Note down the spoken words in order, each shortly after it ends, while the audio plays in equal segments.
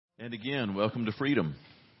And again, welcome to Freedom.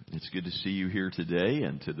 It's good to see you here today,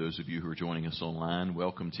 and to those of you who are joining us online,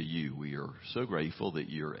 welcome to you. We are so grateful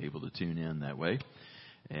that you're able to tune in that way.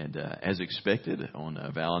 And as expected, on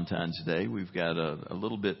Valentine's Day, we've got a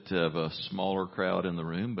little bit of a smaller crowd in the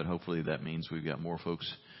room, but hopefully that means we've got more folks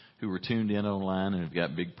who are tuned in online and have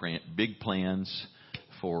got big plans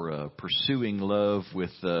for pursuing love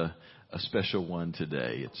with a special one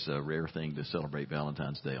today. It's a rare thing to celebrate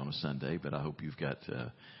Valentine's Day on a Sunday, but I hope you've got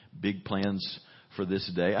big plans for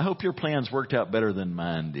this day. I hope your plans worked out better than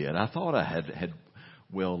mine did. I thought I had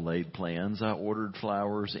well-laid plans. I ordered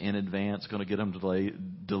flowers in advance, going to get them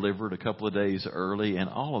delivered a couple of days early, and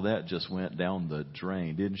all of that just went down the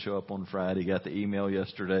drain. Didn't show up on Friday. Got the email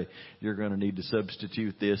yesterday. You're going to need to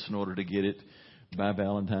substitute this in order to get it by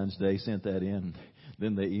Valentine's Day. Sent that in.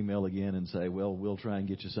 Then they email again and say, well, we'll try and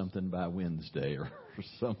get you something by Wednesday or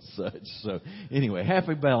some such. So anyway,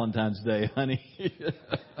 happy Valentine's Day, honey.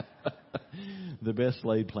 The best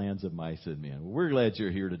laid plans of mice and men. Well, we're glad you're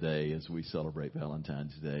here today as we celebrate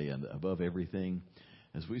Valentine's Day, and above everything,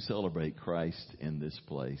 as we celebrate Christ in this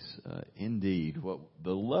place. Indeed,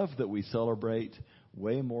 the love that we celebrate,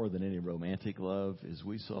 way more than any romantic love, is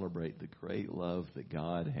we celebrate the great love that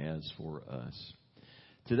God has for us.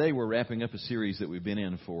 Today we're wrapping up a series that we've been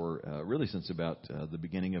in for really since about the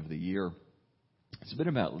beginning of the year. It's been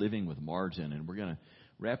about living with margin, and we're going to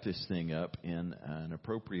wrap this thing up in an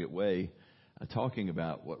appropriate way, talking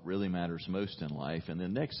about what really matters most in life. And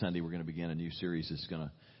then next Sunday we're going to begin a new series that's going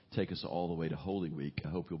to take us all the way to Holy Week. I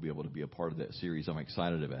hope you'll be able to be a part of that series. I'm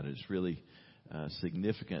excited about it. It's really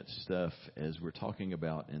significant stuff as we're talking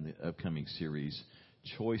about in the upcoming series,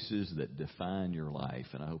 choices that define your life.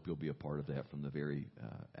 And I hope you'll be a part of that from the very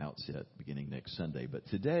outset, beginning next Sunday. But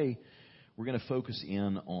today we're going to focus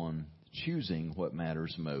in on choosing what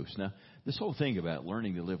matters most. Now, this whole thing about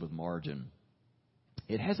learning to live with margin,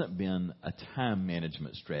 it hasn't been a time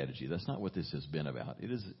management strategy. That's not what this has been about. It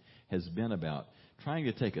has been about trying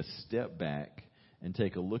to take a step back and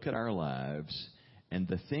take a look at our lives and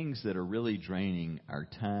the things that are really draining our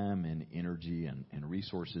time and energy and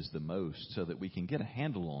resources the most, so that we can get a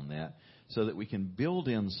handle on that, so that we can build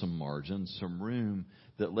in some margin, some room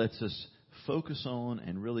that lets us focus on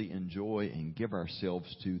and really enjoy and give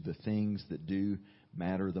ourselves to the things that do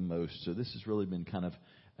matter the most. So this has really been kind of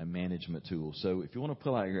a management tool. So if you want to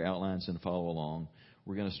pull out your outlines and follow along,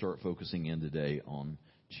 we're going to start focusing in today on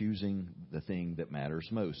choosing the thing that matters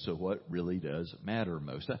most. So what really does matter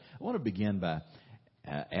most? I want to begin by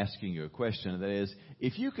asking you a question. That is,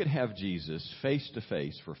 if you could have Jesus face to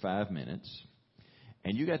face for 5 minutes,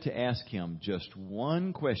 and you got to ask him just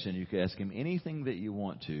one question, you could ask him anything that you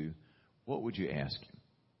want to, what would you ask him?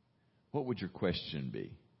 What would your question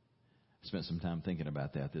be? I spent some time thinking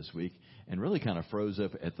about that this week and really kind of froze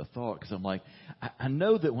up at the thought, because I'm like, I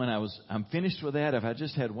know that when I'm finished with that, if I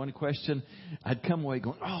just had one question, I'd come away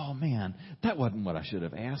going, oh man, that wasn't what I should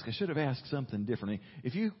have asked. I should have asked something differently.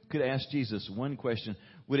 If you could ask Jesus one question,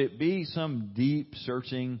 would it be some deep,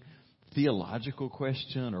 searching, theological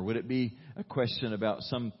question, or would it be a question about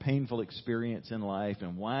some painful experience in life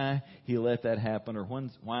and why he let that happen, or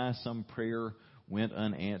why some prayer went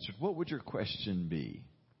unanswered? What would your question be?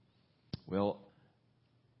 Well,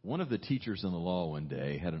 one of the teachers in the law one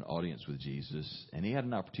day had an audience with Jesus, and he had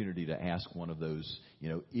an opportunity to ask one of those,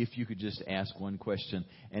 if you could just ask one question,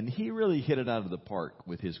 and he really hit it out of the park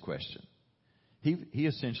with his question. He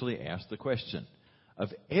essentially asked the question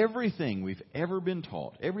of everything we've ever been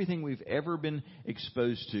taught, everything we've ever been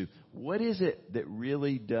exposed to, what is it that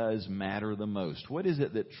really does matter the most? What is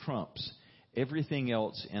it that trumps everything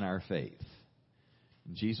else in our faith?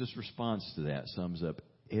 And Jesus' response to that sums up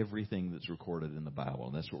everything that's recorded in the Bible,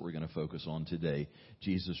 and that's what we're going to focus on today.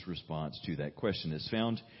 Jesus' response to that question is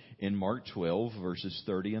found in Mark 12, verses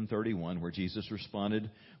 30 and 31, where Jesus responded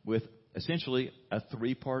with essentially a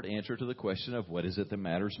 3-part answer to the question of what is it that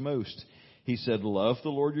matters most. He said, love the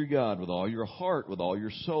Lord your God with all your heart, with all your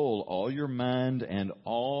soul, all your mind, and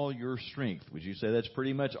all your strength. Would you say that's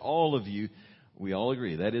pretty much all of you? We all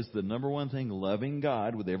agree. That is the number one thing, loving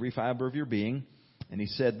God with every fiber of your being. And he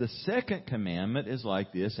said, the second commandment is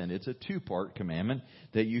like this, and it's a 2-part commandment,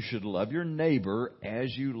 that you should love your neighbor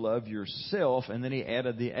as you love yourself. And then he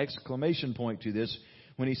added the exclamation point to this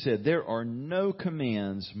when he said, there are no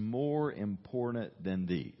commands more important than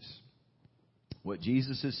these. What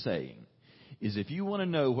Jesus is saying is, if you want to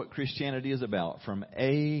know what Christianity is about from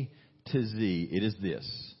A to Z, it is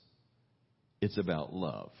this. It's about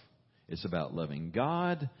love. It's about loving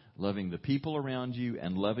God, loving the people around you,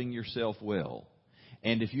 and loving yourself well.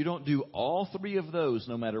 And if you don't do all 3 of those,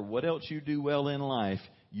 no matter what else you do well in life,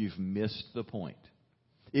 you've missed the point.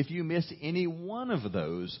 If you miss any one of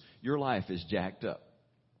those, your life is jacked up.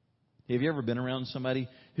 Have you ever been around somebody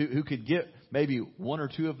who could get maybe one or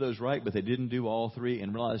two of those right, but they didn't do all three,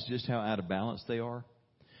 and realize just how out of balance they are?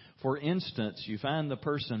 For instance, you find the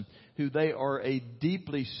person who they are a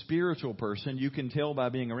deeply spiritual person. You can tell by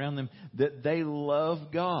being around them that they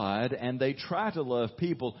love God and they try to love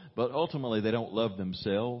people, but ultimately they don't love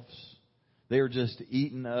themselves. They are just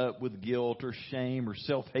eaten up with guilt or shame or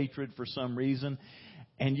self-hatred for some reason.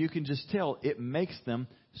 And you can just tell it makes them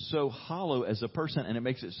so hollow as a person, and it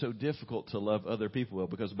makes it so difficult to love other people well.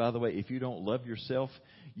 Because, by the way, if you don't love yourself,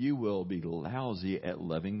 you will be lousy at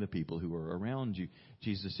loving the people who are around you.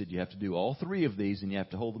 Jesus said you have to do all three of these, and you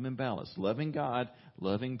have to hold them in balance. Loving God,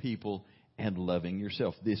 loving people, and loving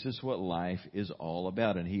yourself. This is what life is all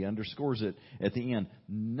about. And he underscores it at the end.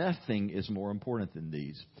 Nothing is more important than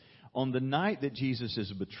these. On the night that Jesus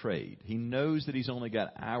is betrayed, he knows that he's only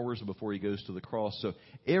got hours before he goes to the cross. So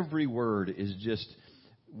every word is just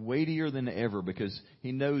weightier than ever, because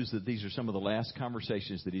he knows that these are some of the last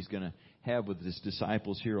conversations that he's going to have with his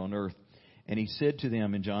disciples here on earth. And he said to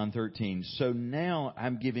them in John 13, "So now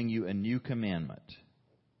I'm giving you a new commandment."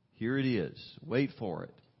 Here it is. Wait for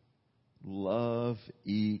it. Love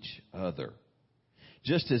each other.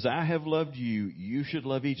 Just as I have loved you, you should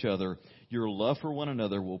love each other. Your love for one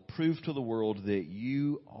another will prove to the world that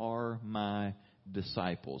you are my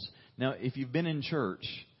disciples. Now, if you've been in church,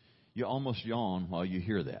 you almost yawn while you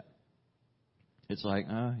hear that. It's like,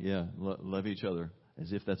 love each other,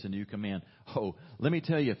 as if that's a new command. Oh, let me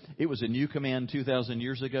tell you, it was a new command 2,000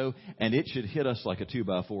 years ago, and it should hit us like a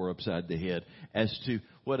 2x4 upside the head as to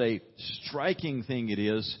what a striking thing it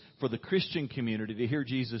is for the Christian community to hear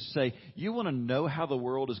Jesus say, you want to know how the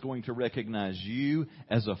world is going to recognize you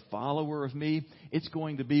as a follower of me? It's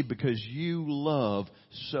going to be because you love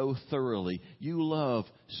so thoroughly. You love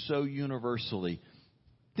so universally.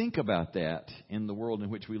 Think about that in the world in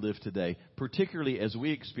which we live today, particularly as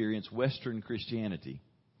we experience Western Christianity.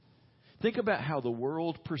 Think about how the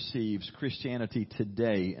world perceives Christianity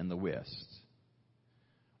today in the West.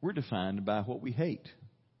 We're defined by what we hate.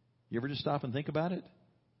 You ever just stop and think about it?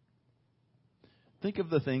 Think of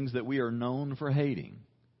the things that we are known for hating.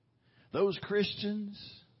 Those Christians,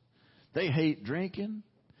 they hate drinking.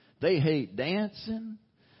 They hate dancing.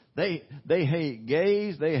 They hate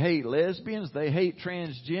gays. They hate lesbians. They hate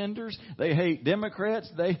transgenders. They hate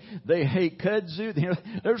Democrats. They hate kudzu. You know,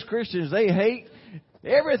 those Christians, they hate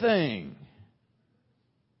everything.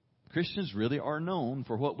 Christians really are known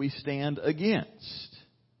for what we stand against.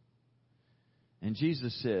 And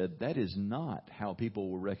Jesus said, that is not how people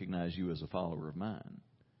will recognize you as a follower of mine.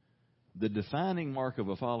 The defining mark of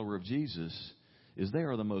a follower of Jesus is they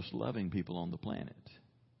are the most loving people on the planet.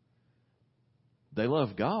 They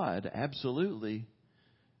love God, absolutely.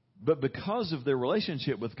 But because of their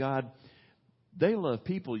relationship with God, they love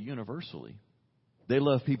people universally. They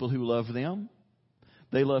love people who love them.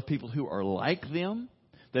 They love people who are like them.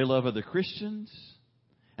 They love other Christians.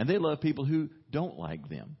 And they love people who don't like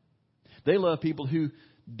them. They love people who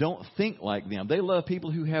don't think like them. They love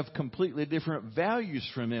people who have completely different values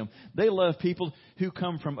from them. They love people who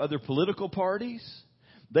come from other political parties.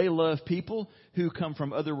 They love people who come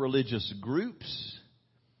from other religious groups.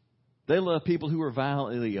 They love people who are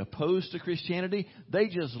violently opposed to Christianity. They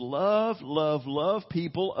just love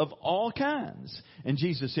people of all kinds. And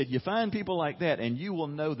Jesus said, you find people like that and you will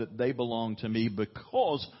know that they belong to me,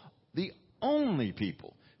 because the only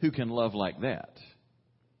people who can love like that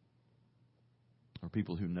are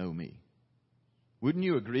people who know me. Wouldn't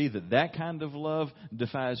you agree that that kind of love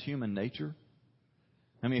defies human nature?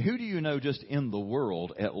 I mean, who do you know just in the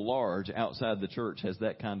world at large outside the church has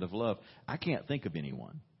that kind of love? I can't think of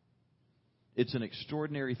anyone. It's an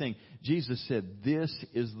extraordinary thing. Jesus said, this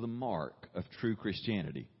is the mark of true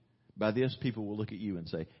Christianity. By this, people will look at you and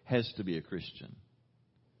say, has to be a Christian.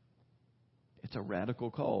 It's a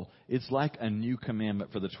radical call. It's like a new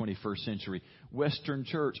commandment for the 21st century. Western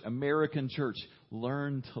church, American church,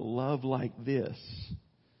 learn to love like this.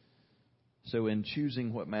 So in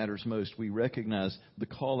choosing what matters most, we recognize the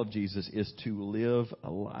call of Jesus is to live a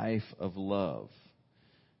life of love.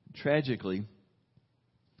 Tragically,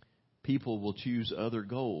 people will choose other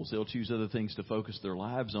goals. They'll choose other things to focus their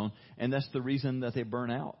lives on, and that's the reason that they burn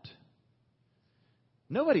out.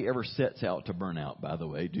 Nobody ever sets out to burn out, by the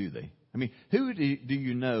way, do they? I mean, who do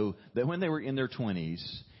you know that when they were in their 20s,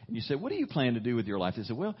 and you say, what do you plan to do with your life? They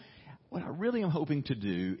say, well, what I really am hoping to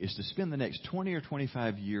do is to spend the next 20 or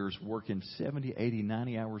 25 years working 70, 80,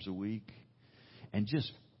 90 hours a week and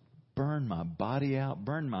just burn my body out,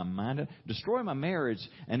 burn my mind out, destroy my marriage,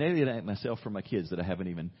 and alienate myself from my kids that I haven't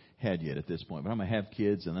even had yet at this point. But I'm going to have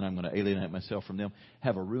kids, and then I'm going to alienate myself from them,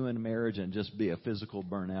 have a ruined marriage, and just be a physical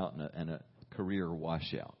burnout and a career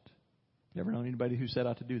washout. Never known anybody who set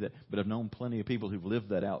out to do that, but I've known plenty of people who've lived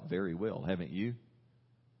that out very well, haven't you?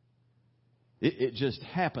 It just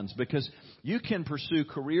happens because you can pursue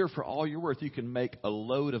career for all you're worth. You can make a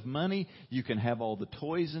load of money. You can have all the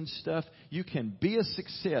toys and stuff. You can be a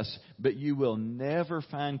success, but you will never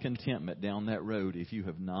find contentment down that road if you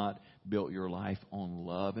have not built your life on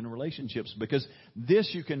love and relationships. Because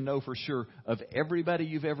this you can know for sure of everybody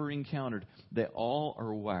you've ever encountered. They all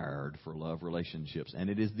are wired for love relationships.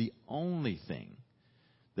 And it is the only thing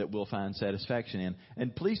that we'll find satisfaction in.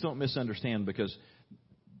 And please don't misunderstand, because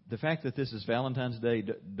the fact that this is Valentine's Day,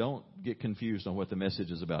 don't get confused on what the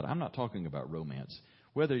message is about. I'm not talking about romance.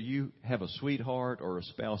 Whether you have a sweetheart or a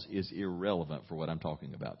spouse is irrelevant for what I'm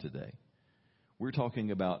talking about today. We're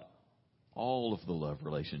talking about all of the love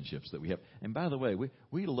relationships that we have. And by the way,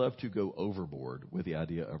 we love to go overboard with the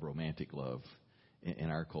idea of romantic love in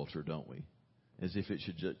our culture, don't we? As if it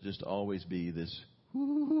should just always be this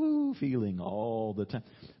woo feeling all the time.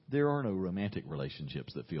 There are no romantic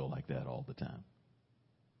relationships that feel like that all the time.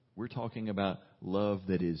 We're talking about love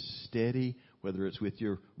that is steady, whether it's with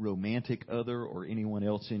your romantic other or anyone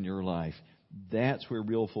else in your life. That's where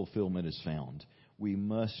real fulfillment is found. We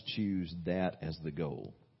must choose that as the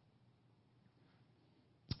goal.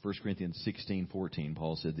 1 Corinthians 16:14,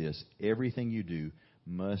 Paul said this: everything you do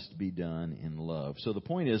must be done in love. So the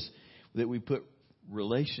point is that we put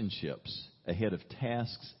relationships ahead of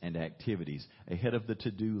tasks and activities, ahead of the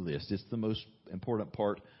to-do list. It's the most important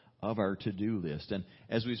part of our to-do list. And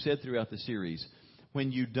as we've said throughout the series,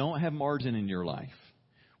 when you don't have margin in your life,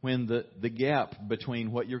 when the gap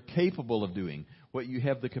between what you're capable of doing, what you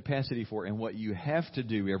have the capacity for, and what you have to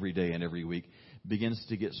do every day and every week begins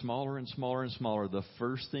to get smaller and smaller and smaller, the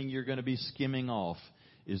first thing you're going to be skimming off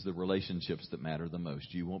is the relationships that matter the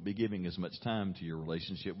most. You won't be giving as much time to your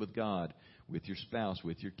relationship with God, with your spouse,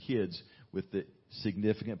 with your kids, with the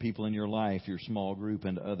significant people in your life, your small group,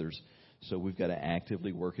 and others. So we've got to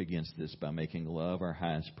actively work against this by making love our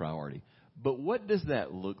highest priority. But what does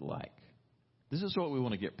that look like? This is what we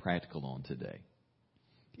want to get practical on today.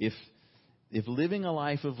 If living a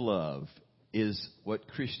life of love is what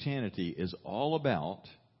Christianity is all about,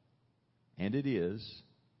 and it is,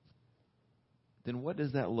 then what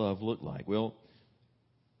does that love look like? Well,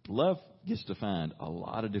 love gets defined a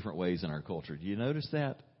lot of different ways in our culture. Do you notice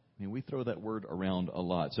that? I mean, we throw that word around a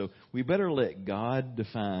lot. So we better let God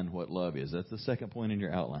define what love is. That's the second point in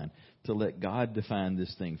your outline, to let God define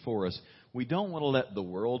this thing for us. We don't want to let the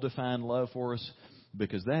world define love for us,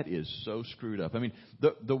 because that is so screwed up. I mean,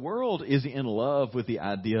 the world is in love with the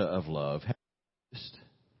idea of love.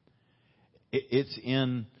 It's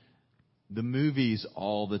in the movies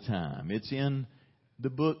all the time. It's in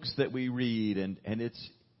the books that we read, and it's,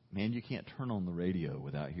 man, you can't turn on the radio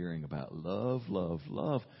without hearing about love, love,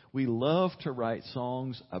 love. We love to write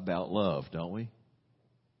songs about love, don't we?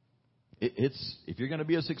 It's if you're going to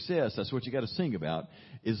be a success, that's what you got to sing about,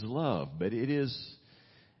 is love. But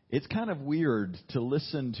it's kind of weird to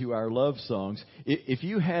listen to our love songs. If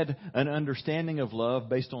you had an understanding of love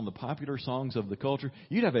based on the popular songs of the culture,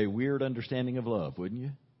 you'd have a weird understanding of love, wouldn't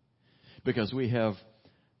you? Because we have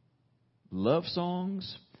love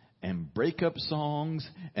songs and breakup songs,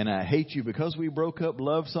 and I hate you because we broke up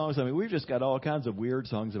love songs. I mean, we've just got all kinds of weird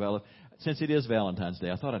songs about love. Since it is Valentine's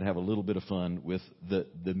Day, I thought I'd have a little bit of fun with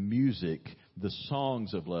the music, the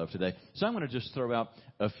songs of love today. So I'm going to just throw out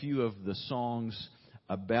a few of the songs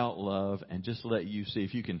about love and just let you see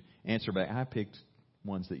if you can answer back. I picked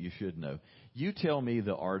ones that you should know. You tell me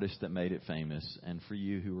the artist that made it famous, and for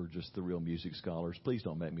you who are just the real music scholars, please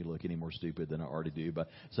don't make me look any more stupid than I already do by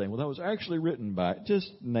saying, well, that was actually written by,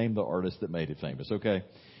 just name the artist that made it famous, okay?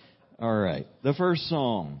 All right. The first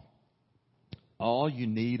song, All You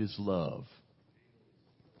Need Is Love.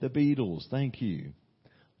 The Beatles, thank you.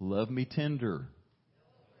 Love Me Tender.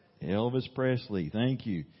 Elvis Presley, thank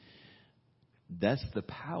you. That's the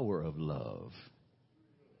Power of Love.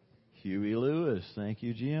 Huey Lewis, thank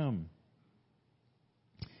you, Jim.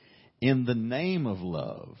 In the Name of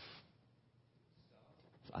Love.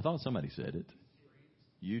 I thought somebody said it.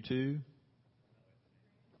 U2.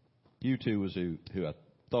 U2 was who I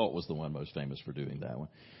thought was the one most famous for doing that one.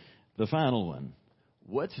 The final one.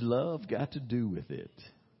 What's Love Got to Do with It?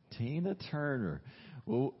 Tina Turner.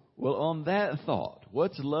 Well, on that thought,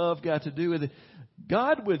 what's love got to do with it?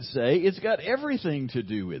 God would say it's got everything to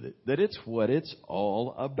do with it, that it's what it's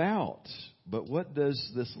all about. But what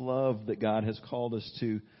does this love that God has called us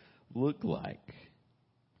to look like?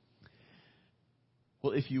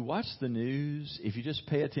 Well, if you watch the news, if you just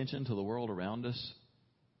pay attention to the world around us,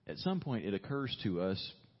 at some point it occurs to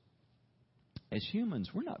us, as humans,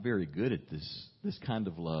 we're not very good at this kind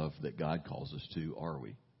of love that God calls us to, are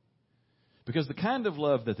we? Because the kind of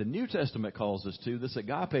love that the New Testament calls us to, this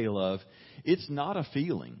agape love, it's not a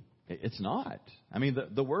feeling. It's not. I mean,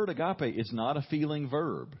 the word agape is not a feeling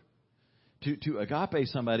verb. To agape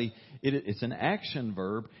somebody, it's an action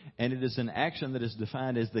verb, and it is an action that is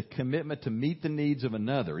defined as the commitment to meet the needs of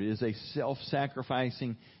another. It is a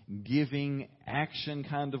self-sacrificing, giving, action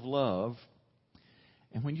kind of love.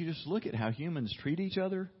 And when you just look at how humans treat each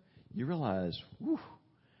other, you realize, whew,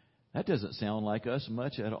 that doesn't sound like us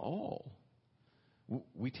much at all.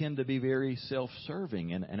 We tend to be very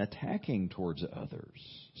self-serving and attacking towards others.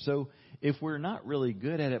 So if we're not really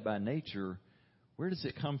good at it by nature, where does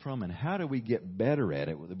it come from and how do we get better at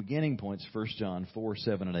it? Well, the beginning point's 1 John 4,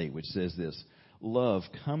 7, and 8, which says this: love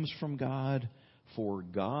comes from God, for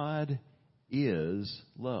God is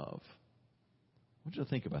love. I want you to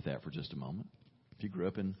think about that for just a moment. If you grew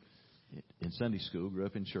up in Sunday school, grew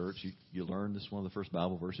up in church, you learned this is one of the first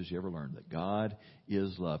Bible verses you ever learned, that God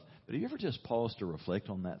is love. But have you ever just paused to reflect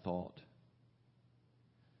on that thought?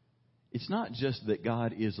 It's not just that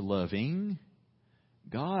God is loving.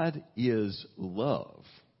 God is love.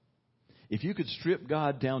 If you could strip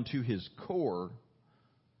God down to His core,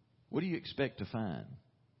 what do you expect to find?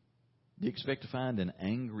 Do you expect to find an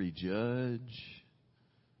angry judge?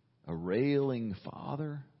 A railing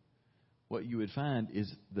father? What you would find is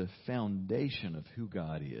the foundation of who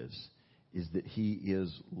God is that He is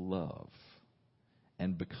love.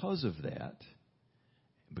 And because of that,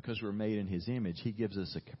 because we're made in His image, He gives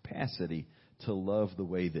us a capacity to love the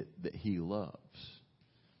way that He loves.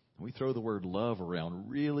 We throw the word love around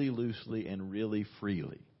really loosely and really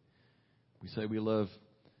freely. We say we love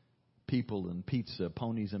people and pizza,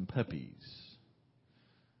 ponies and puppies.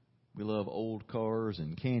 We love old cars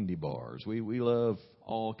and candy bars. We love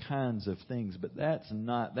all kinds of things, but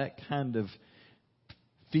that kind of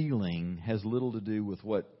feeling has little to do with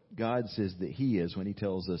what God says that He is when He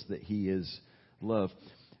tells us that He is love.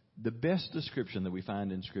 The best description that we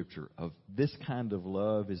find in Scripture of this kind of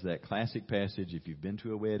love is that classic passage. If you've been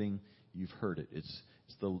to a wedding, you've heard it. It's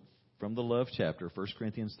from the love chapter, 1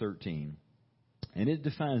 Corinthians 13. And it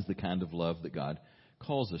defines the kind of love that God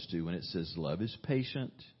calls us to when it says love is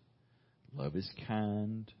patient, love is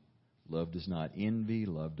kind, love does not envy,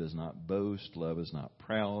 love does not boast, love is not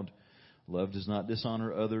proud, love does not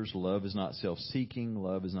dishonor others, love is not self-seeking,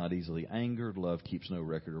 love is not easily angered, love keeps no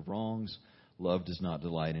record of wrongs. Love does not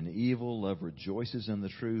delight in evil. Love rejoices in the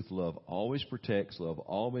truth. Love always protects. Love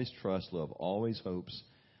always trusts. Love always hopes.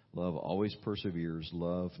 Love always perseveres.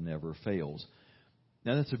 Love never fails.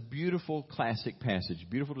 Now, that's a beautiful classic passage,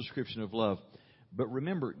 beautiful description of love. But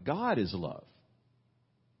remember, God is love.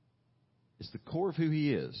 It's the core of who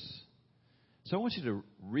He is. So I want you to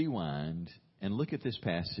rewind and look at this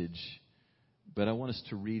passage, but I want us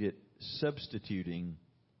to read it substituting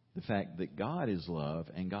the fact that God is love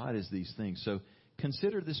and God is these things. So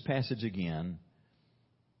consider this passage again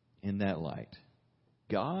in that light.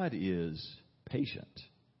 God is patient.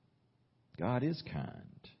 God is kind.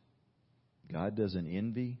 God doesn't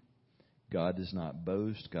envy. God does not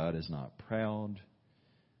boast. God is not proud.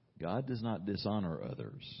 God does not dishonor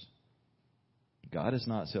others. God is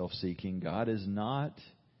not self-seeking. God is not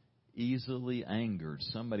easily angered.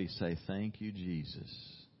 Somebody say, thank you, Jesus.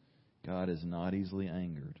 God is not easily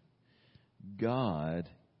angered. God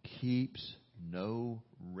keeps no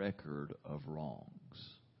record of wrongs.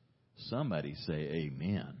 Somebody say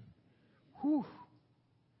amen. Whew.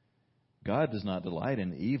 God does not delight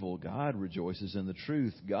in evil. God rejoices in the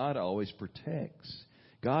truth. God always protects.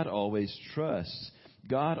 God always trusts.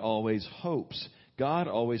 God always hopes. God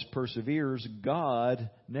always perseveres. God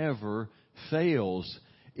never fails.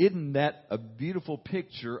 Isn't that a beautiful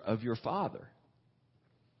picture of your Father?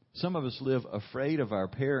 Some of us live afraid of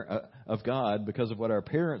of God because of what our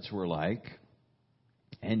parents were like,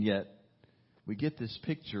 and yet we get this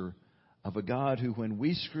picture of a God who, when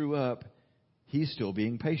we screw up, He's still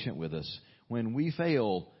being patient with us. When we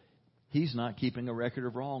fail, He's not keeping a record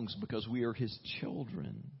of wrongs because we are His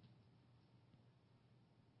children.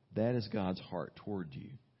 That is God's heart toward you.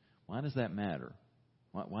 Why does that matter?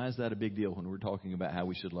 Why is that a big deal when we're talking about how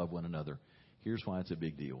we should love one another? Here's why it's a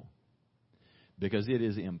big deal. Because it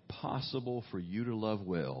is impossible for you to love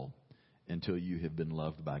well until you have been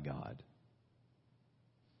loved by God.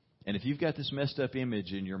 And if you've got this messed up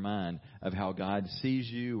image in your mind of how God sees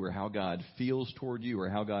you or how God feels toward you or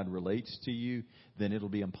how God relates to you, then it'll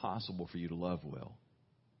be impossible for you to love well.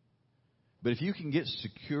 But if you can get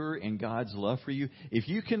secure in God's love for you, if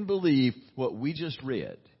you can believe what we just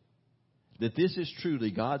read, that this is truly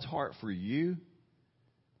God's heart for you,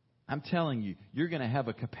 I'm telling you, you're going to have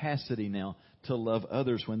a capacity now to love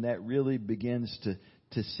others when that really begins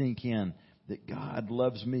to sink in, that God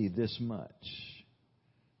loves me this much.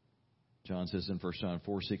 John says in 1 John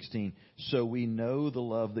 4:16, so we know the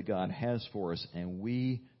love that God has for us, and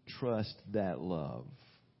we trust that love.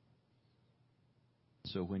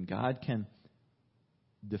 So when God can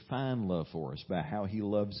define love for us by how He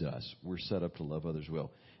loves us, we're set up to love others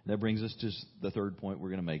well. And that brings us to the third point we're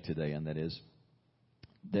going to make today, and that is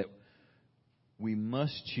that we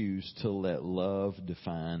must choose to let love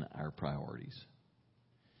define our priorities.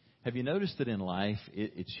 Have you noticed that in life,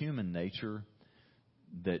 it's human nature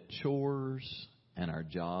that chores and our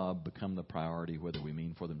job become the priority whether we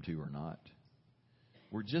mean for them to or not?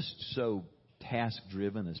 We're just so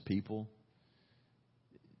task-driven as people.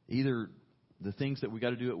 Either the things that we got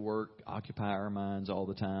to do at work occupy our minds all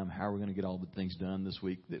the time. How are we going to get all the things done this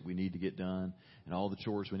week that we need to get done, and all the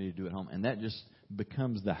chores we need to do at home? And that just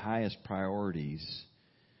becomes the highest priorities,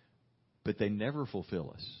 but they never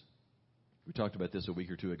fulfill us. We talked about this a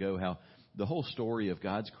week or two ago, how the whole story of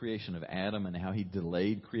God's creation of Adam and how He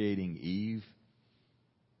delayed creating Eve.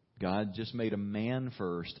 God just made a man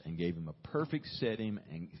first and gave him a perfect setting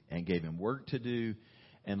and gave him work to do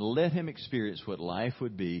and let him experience what life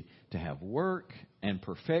would be to have work and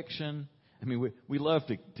perfection. I mean, we love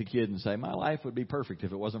to kid and say, my life would be perfect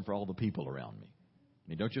if it wasn't for all the people around me. I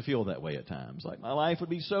mean, don't you feel that way at times? Like, my life would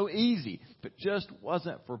be so easy if it just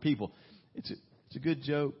wasn't for people. It's a good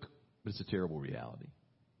joke, but it's a terrible reality.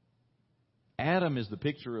 Adam is the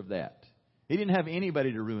picture of that. He didn't have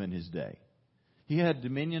anybody to ruin his day. He had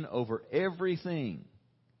dominion over everything.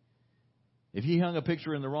 If he hung a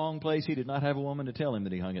picture in the wrong place, he did not have a woman to tell him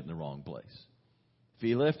that he hung it in the wrong place. If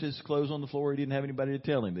he left his clothes on the floor, he didn't have anybody to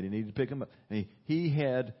tell him that he needed to pick them up. I mean, he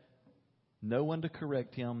had no one to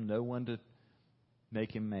correct him, no one to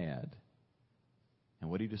make him mad. And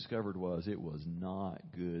what he discovered was it was not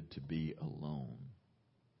good to be alone.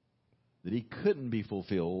 That he couldn't be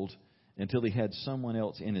fulfilled until he had someone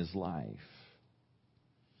else in his life.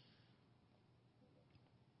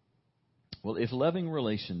 Well, if loving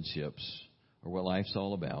relationships are what life's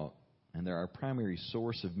all about, and they're our primary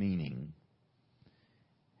source of meaning,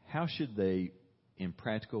 how should they, in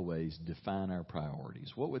practical ways, define our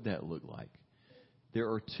priorities? What would that look like? There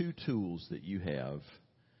are two tools that you have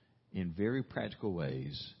in very practical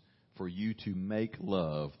ways for you to make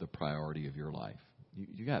love the priority of your life.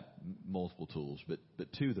 You got multiple tools, but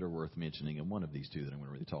two that are worth mentioning, and one of these two that I'm going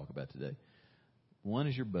to really talk about today. One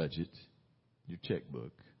is your budget, your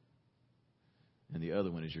checkbook, and the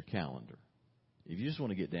other one is your calendar. If you just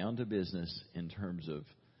want to get down to business in terms of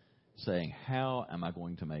saying, how am I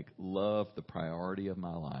going to make love the priority of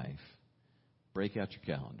my life, break out your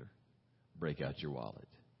calendar, break out your wallet.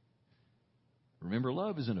 Remember,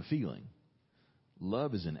 love isn't a feeling.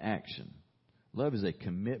 Love is an action. Love is a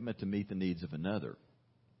commitment to meet the needs of another.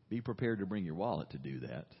 Be prepared to bring your wallet to do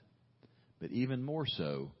that. But even more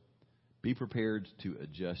so, be prepared to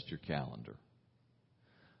adjust your calendar.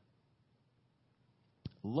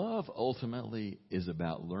 Love ultimately is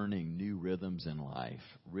about learning new rhythms in life,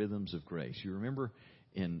 rhythms of grace. You remember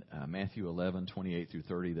in Matthew 11:28 through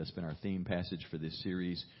 30, that's been our theme passage for this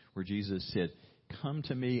series, where Jesus said, come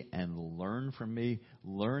to me and learn from me.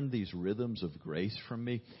 Learn these rhythms of grace from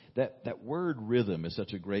me. That word rhythm is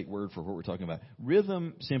such a great word for what we're talking about.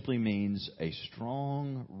 Rhythm simply means a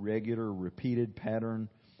strong, regular, repeated pattern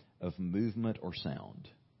of movement or sound.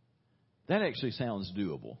 That actually sounds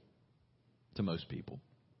doable to most people.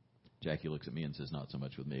 Jackie looks at me and says, not so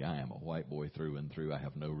much with me. I am a white boy through and through. I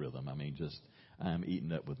have no rhythm. I mean, I am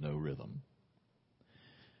eaten up with no rhythm.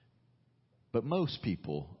 But most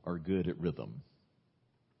people are good at rhythm.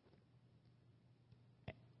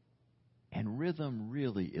 And rhythm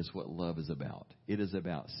really is what love is about. It is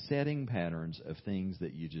about setting patterns of things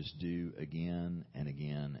that you just do again and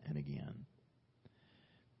again and again.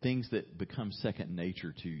 Things that become second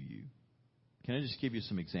nature to you. Can I just give you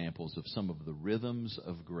some examples of some of the rhythms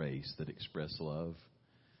of grace that express love?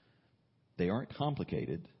 They aren't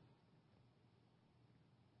complicated.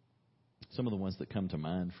 Some of the ones that come to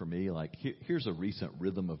mind for me, like here's a recent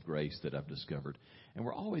rhythm of grace that I've discovered. And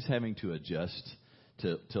we're always having to adjust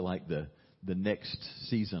to like the next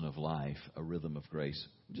season of life, a rhythm of grace.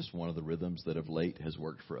 Just one of the rhythms that of late has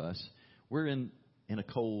worked for us. We're in a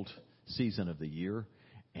cold season of the year.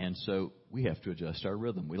 And so we have to adjust our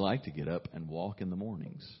rhythm. We like to get up and walk in the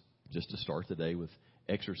mornings just to start the day with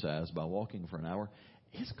exercise by walking for an hour.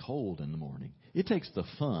 It's cold in the morning. It takes the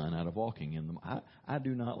fun out of walking in the. I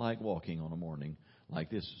do not like walking on a morning like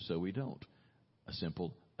this, so we don't. A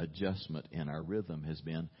simple adjustment in our rhythm has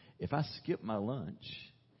been, if I skip my lunch,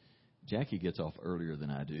 Jackie gets off earlier than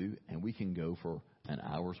I do, and we can go for an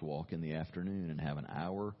hour's walk in the afternoon and have an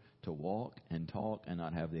hour to walk and talk and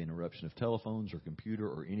not have the interruption of telephones or computer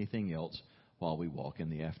or anything else while we walk in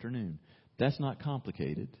the afternoon. That's not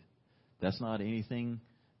complicated. That's not anything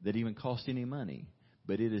that even costs any money.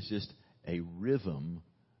 But it is just a rhythm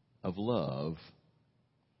of love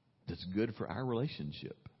that's good for our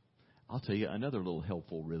relationship. I'll tell you another little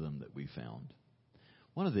helpful rhythm that we found.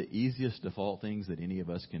 One of the easiest default things that any of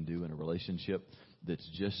us can do in a relationship that's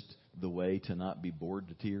just the way to not be bored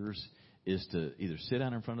to tears is to either sit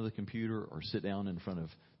down in front of the computer or sit down in front of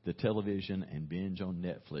the television and binge on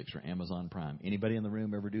Netflix or Amazon Prime. Anybody in the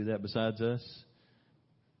room ever do that besides us?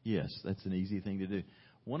 Yes, that's an easy thing to do.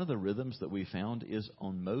 One of the rhythms that we found is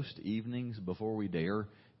on most evenings before we dare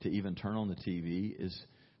to even turn on the TV is,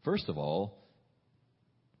 first of all,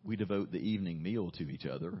 we devote the evening meal to each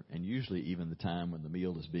other, and usually even the time when the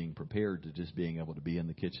meal is being prepared to just being able to be in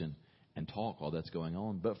the kitchen and talk while that's going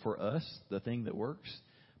on. But for us, the thing that works,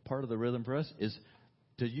 part of the rhythm for us is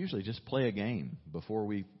to usually just play a game before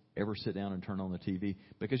we ever sit down and turn on the TV,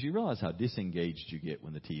 because you realize how disengaged you get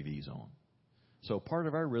when the TV's on. So part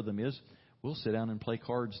of our rhythm is we'll sit down and play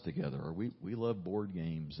cards together, or we love board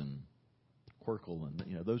games and Quirkle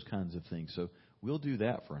and those kinds of things. So we'll do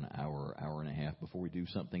that for an hour, hour and a half before we do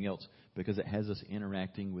something else, because it has us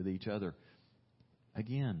interacting with each other.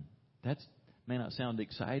 Again, that may not sound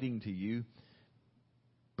exciting to you,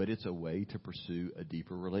 but it's a way to pursue a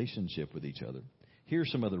deeper relationship with each other.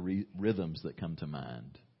 Here's some of the rhythms that come to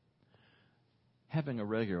mind. Having a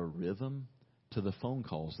regular rhythm to the phone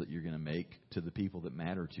calls that you're going to make to the people that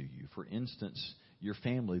matter to you. For instance, your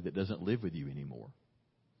family that doesn't live with you anymore.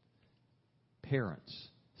 Parents,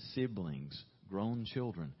 siblings, grown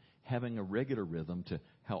children, having a regular rhythm to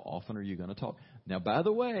how often are you going to talk. Now, by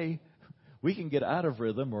the way, we can get out of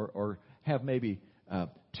rhythm or have maybe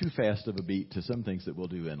too fast of a beat to some things that we'll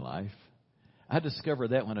do in life. I discover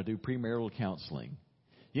that when I do premarital counseling.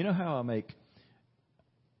 You know how I make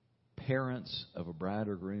parents of a bride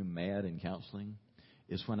or groom mad in counseling?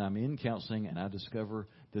 Is when I'm in counseling and I discover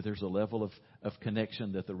that there's a level of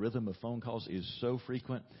connection, that the rhythm of phone calls is so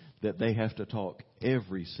frequent that they have to talk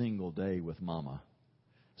every single day with mama.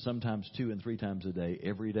 Sometimes 2 and 3 times a day,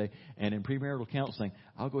 every day. And in premarital counseling,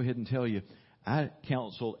 I'll go ahead and tell you, I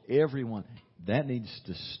counsel everyone. That needs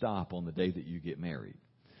to stop on the day that you get married.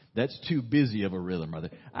 That's too busy of a rhythm right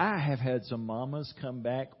there. I have had some mamas come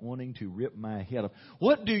back wanting to rip my head off.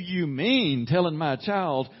 What do you mean telling my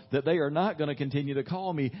child that they are not going to continue to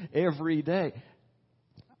call me every day?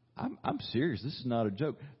 I'm serious. This is not a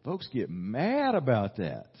joke. Folks get mad about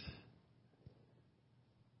that.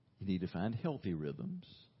 You need to find healthy rhythms.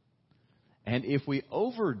 And if we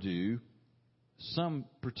overdo some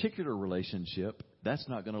particular relationship, that's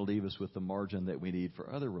not going to leave us with the margin that we need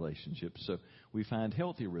for other relationships. So we find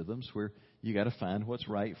healthy rhythms where you got to find what's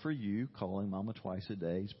right for you. Calling mama twice a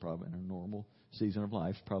day is probably in a normal season of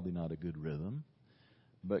life, probably not a good rhythm.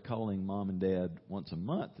 But calling mom and dad once a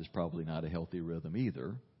month is probably not a healthy rhythm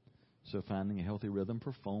either. So finding a healthy rhythm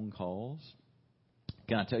for phone calls.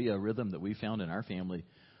 Can I tell you a rhythm that we found in our family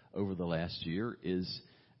over the last year is,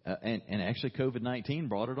 and actually COVID-19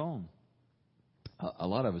 brought it on. A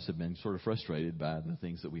lot of us have been sort of frustrated by the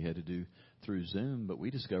things that we had to do through Zoom, but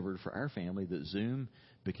we discovered for our family that Zoom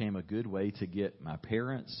became a good way to get my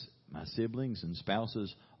parents, my siblings, and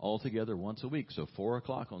spouses all together once a week. So 4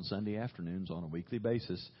 o'clock on Sunday afternoons on a weekly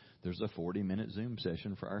basis, there's a 40-minute Zoom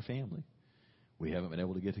session for our family. We haven't been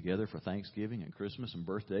able to get together for Thanksgiving and Christmas and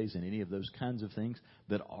birthdays and any of those kinds of things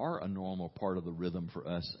that are a normal part of the rhythm for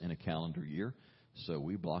us in a calendar year. So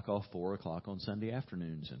we block off 4 o'clock on Sunday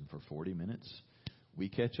afternoons, and for 40 minutes, we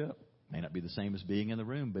catch up. May not be the same as being in the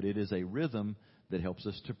room, but it is a rhythm that helps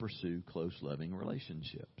us to pursue close, loving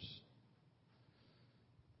relationships.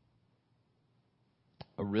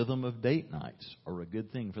 A rhythm of date nights are a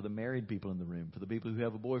good thing for the married people in the room, for the people who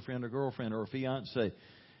have a boyfriend or girlfriend or a fiance.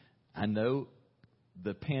 I know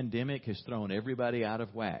the pandemic has thrown everybody out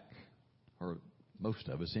of whack, or most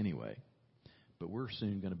of us anyway. But we're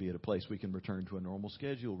soon going to be at a place we can return to a normal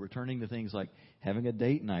schedule, returning to things like having a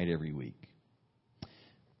date night every week.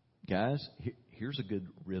 Guys, here's a good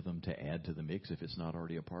rhythm to add to the mix if it's not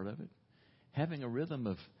already a part of it. Having a rhythm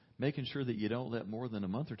of making sure that you don't let more than a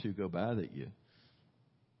month or two go by that you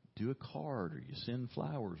do a card or you send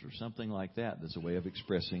flowers or something like that. That's a way of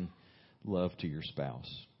expressing love to your spouse.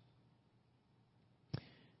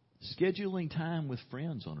 Scheduling time with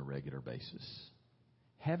friends on a regular basis.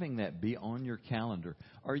 having that be on your calendar.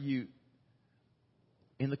 Are you,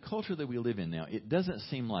 in the culture that we live in now, it doesn't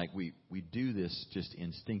seem like we do this just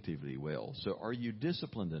instinctively well. So are you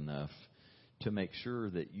disciplined enough to make sure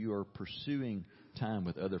that you are pursuing time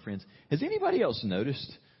with other friends? Has anybody else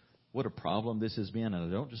noticed what a problem this has been? And I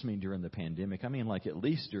don't just mean during the pandemic. I mean like at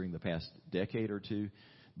least during the past decade or two,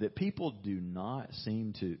 that people do not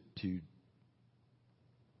seem to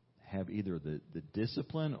have either the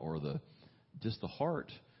discipline or the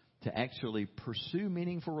heart to actually pursue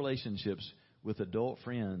meaningful relationships with adult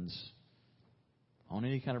friends on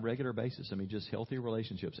any kind of regular basis. I mean, just healthy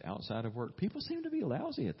relationships outside of work. People seem to be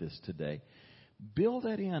lousy at this today. Build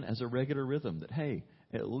that in as a regular rhythm that, hey,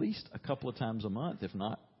 at least a couple of times a month, if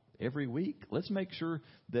not every week, let's make sure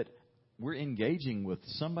that we're engaging with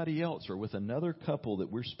somebody else or with another couple,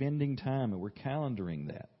 that we're spending time and we're calendaring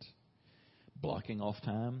that. Blocking off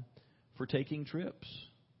time for taking trips.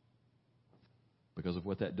 Because of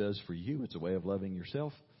what that does for you, it's a way of loving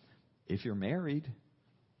yourself. If you're married,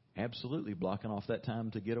 absolutely blocking off that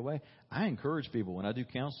time to get away. I encourage people when I do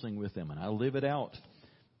counseling with them and I live it out.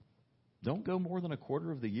 Don't go more than a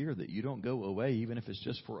quarter of the year that you don't go away, even if it's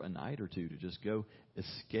just for a night or two, to just go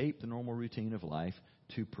escape the normal routine of life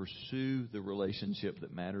to pursue the relationship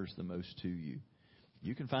that matters the most to you.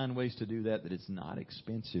 You can find ways to do that it's not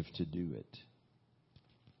expensive to do it.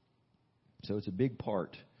 So it's a big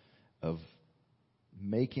part of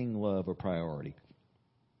making love a priority.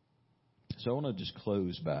 So I want to just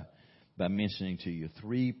close by mentioning to you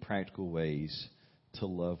 3 practical ways to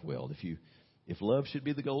love well. If love should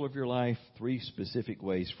be the goal of your life, 3 specific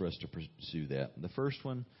ways for us to pursue that. The first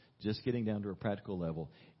one, just getting down to a practical level,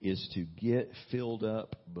 is to get filled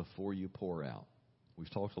up before you pour out. We've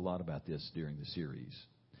talked a lot about this during the series.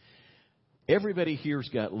 Everybody here's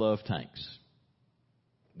got love tanks.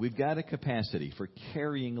 We've got a capacity for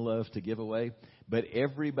carrying love to give away, but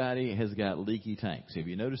everybody has got leaky tanks. Have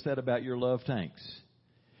you noticed that about your love tanks?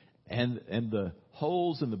 And the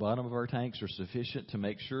holes in the bottom of our tanks are sufficient to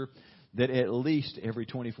make sure that at least every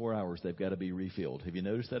 24 hours they've got to be refilled. Have you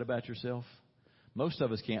noticed that about yourself? Most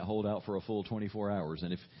of us can't hold out for a full 24 hours.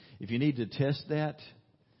 And if you need to test that,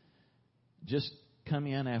 just come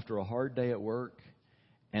in after a hard day at work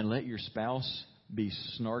and let your spouse be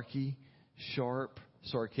snarky, sharp,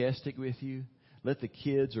 sarcastic with you. Let the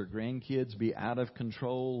kids or grandkids be out of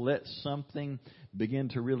control. Let something begin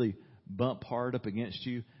to really bump hard up against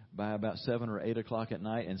you by about 7 or 8 o'clock at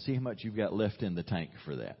night, and see how much you've got left in the tank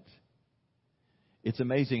for that. It's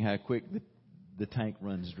amazing how quick the tank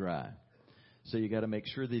runs dry. So you got to make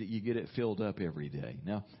sure that you get it filled up every day.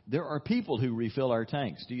 Now, there are people who refill our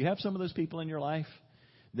tanks. Do you have some of those people in your life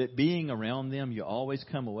that being around them, you always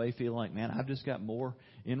come away feeling like, man, I've just got more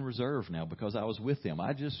in reserve now because I was with them.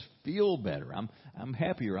 I just feel better. I'm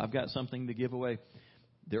happier. I've got something to give away.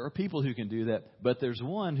 There are people who can do that, but there's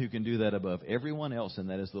one who can do that above everyone else, and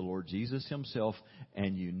that is the Lord Jesus himself,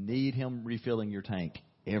 and you need him refilling your tank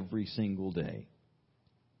every single day.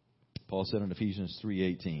 Paul said in Ephesians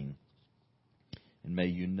 3:18, and may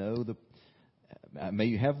you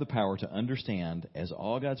have the power to understand, as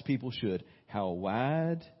all God's people should, how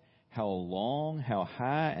wide, how long, how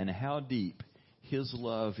high, and how deep his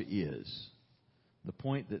love is. The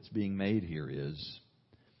point that's being made here is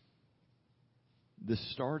the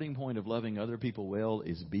starting point of loving other people well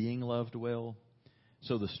is being loved well.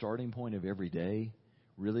 So the starting point of every day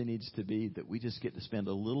really needs to be that we just get to spend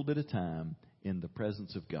a little bit of time in the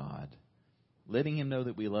presence of God, letting him know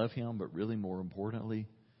that we love him, but really more importantly,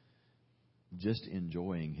 just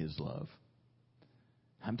enjoying his love.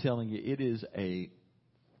 I'm telling you, it is a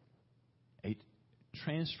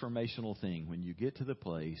transformational thing when you get to the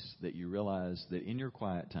place that you realize that in your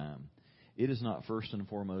quiet time, it is not first and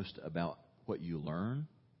foremost about what you learn,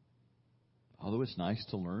 although it's nice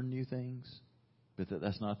to learn new things, but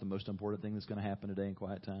that's not the most important thing that's going to happen today in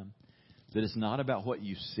quiet time. That it's not about what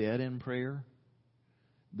you said in prayer.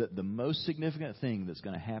 That the most significant thing that's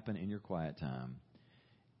going to happen in your quiet time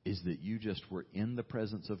is that you just were in the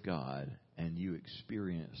presence of God and you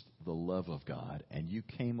experienced the love of God, and you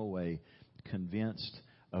came away convinced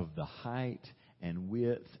of the height and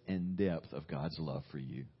width and depth of God's love for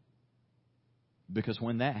you. Because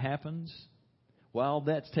when that happens, while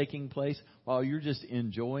that's taking place, while you're just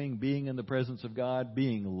enjoying being in the presence of God,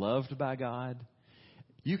 being loved by God,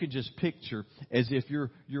 you can just picture as if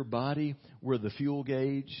your body were the fuel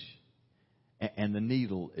gauge and the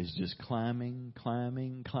needle is just climbing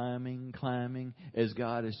as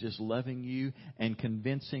God is just loving you and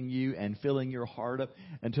convincing you and filling your heart up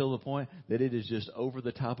until the point that it is just over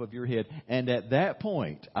the top of your head. And at that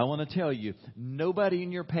point, I want to tell you, nobody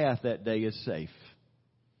in your path that day is safe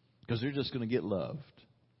because they're just going to get loved.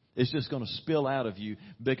 It's just going to spill out of you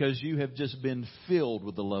because you have just been filled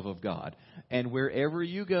with the love of God. And wherever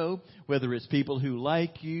you go, whether it's people who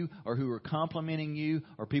like you or who are complimenting you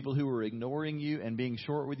or people who are ignoring you and being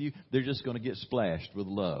short with you, they're just going to get splashed with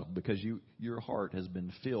love because your heart has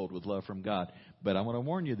been filled with love from God. But I want to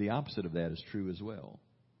warn you, the opposite of that is true as well.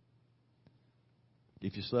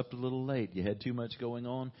 If you slept a little late, you had too much going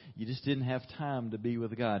on, you just didn't have time to be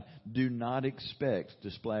with God, do not expect to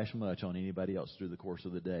splash much on anybody else through the course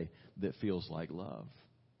of the day that feels like love.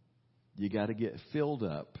 You got to get filled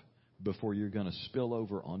up before you're going to spill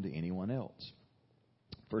over onto anyone else.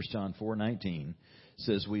 1 John 4:19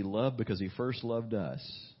 says, we love because He first loved us.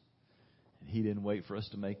 And He didn't wait for us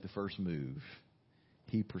to make the first move.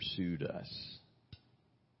 He pursued us.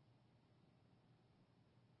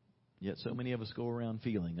 Yet so many of us go around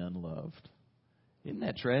feeling unloved. Isn't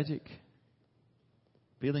that tragic?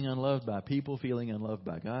 Feeling unloved by people, feeling unloved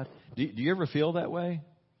by God. Do you ever feel that way?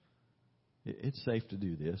 It's safe to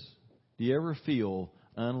do this. Do you ever feel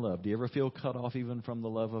unloved? Do you ever feel cut off even from the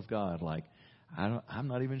love of God? Like, I'm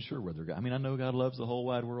not even sure whether God... I mean, I know God loves the whole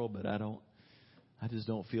wide world, but I just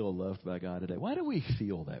don't feel loved by God today. Why do we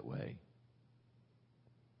feel that way?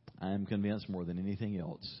 I am convinced more than anything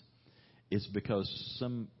else, it's because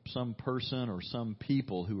some person or some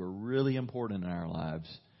people who are really important in our lives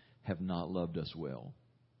have not loved us well.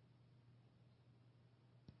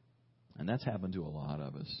 And that's happened to a lot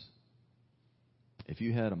of us. If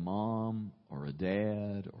you had a mom or a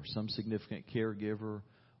dad or some significant caregiver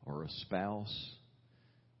or a spouse,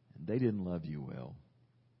 and they didn't love you well.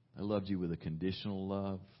 They loved you with a conditional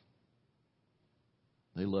love.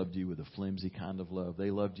 They loved you with a flimsy kind of love.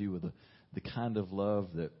 They loved you with the kind of love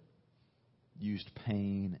that used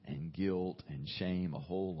pain and guilt and shame a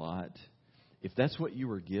whole lot. If that's what you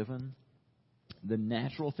were given, the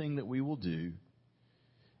natural thing that we will do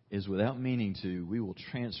is, without meaning to, we will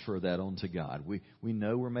transfer that onto God. We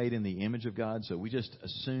know we're made in the image of God, so we just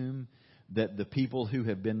assume that the people who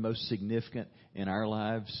have been most significant in our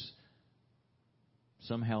lives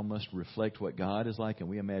somehow must reflect what God is like, and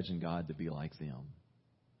we imagine God to be like them.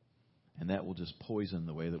 And that will just poison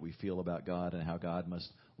the way that we feel about God and how God must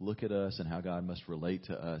look at us and how God must relate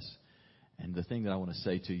to us. And the thing that I want to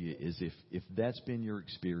say to you is, if that's been your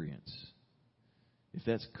experience, if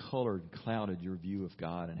that's colored, clouded your view of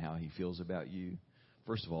God and how He feels about you,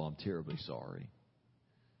 first of all, I'm terribly sorry.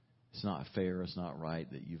 It's not fair, it's not right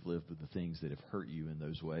that you've lived with the things that have hurt you in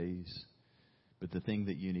those ways. But the thing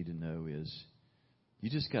that you need to know is, you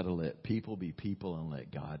just got to let people be people and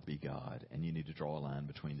let God be God. And you need to draw a line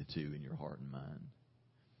between the two in your heart and mind.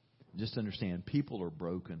 Just understand, people are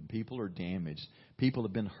broken. People are damaged. People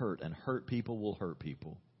have been hurt. And hurt people will hurt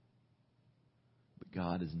people. But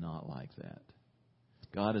God is not like that.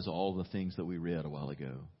 God is all the things that we read a while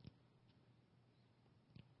ago.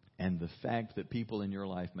 And the fact that people in your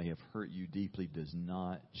life may have hurt you deeply does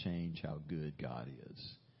not change how good God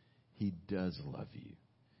is. He does love you.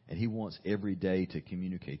 And He wants every day to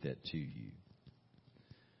communicate that to you.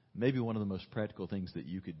 Maybe one of the most practical things that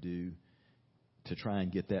you could do to try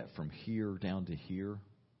and get that from here down to here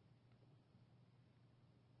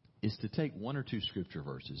is to take one or two scripture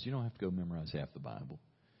verses. You don't have to go memorize half the Bible.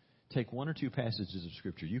 Take one or two passages of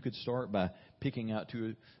Scripture. You could start by picking out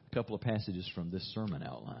a couple of passages from this sermon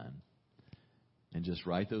outline and just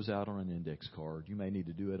write those out on an index card. You may need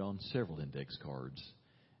to do it on several index cards.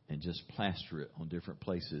 And just plaster it on different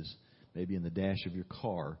places, maybe in the dash of your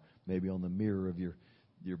car, maybe on the mirror of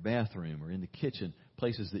your bathroom or in the kitchen,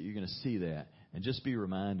 places that you're going to see that. And just be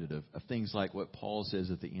reminded of things like what Paul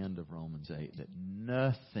says at the end of Romans 8, that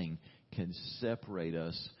nothing can separate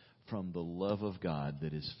us from the love of God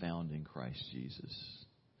that is found in Christ Jesus.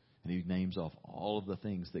 And he names off all of the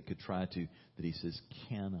things that could try to, that he says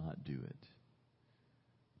cannot do it.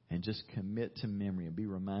 And just commit to memory and be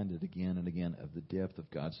reminded again and again of the depth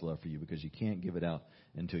of God's love for you, because you can't give it out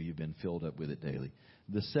until you've been filled up with it daily.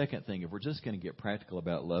 The second thing, if we're just going to get practical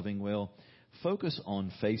about loving well, focus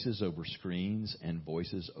on faces over screens and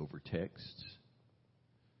voices over texts.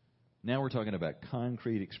 Now we're talking about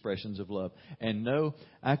concrete expressions of love. And no,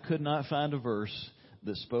 I could not find a verse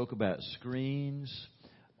that spoke about screens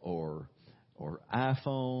or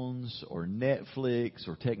iPhones or Netflix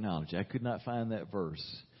or technology. I could not find that verse.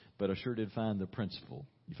 But I sure did find the principle.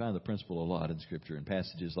 You find the principle a lot in Scripture, in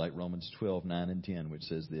passages like Romans 12, 9, and 10, which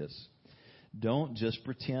says this: don't just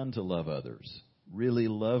pretend to love others. Really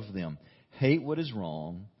love them. Hate what is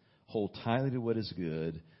wrong. Hold tightly to what is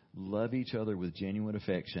good. Love each other with genuine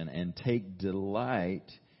affection. And take delight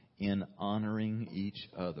in honoring each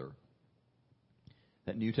other.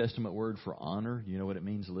 That New Testament word for honor, you know what it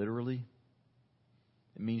means literally?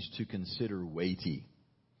 It means to consider weighty.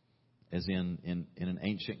 as in an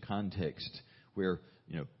ancient context where,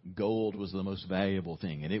 gold was the most valuable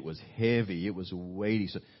thing, and it was heavy, it was weighty.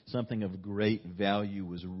 So something of great value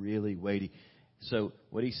was really weighty. So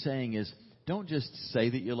what he's saying is, don't just say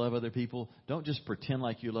that you love other people. Don't just pretend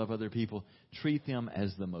like you love other people. Treat them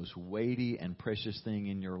as the most weighty and precious thing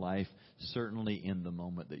in your life, certainly in the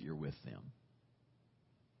moment that you're with them.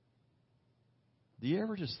 Do you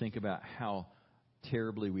ever just think about how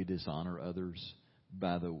terribly we dishonor others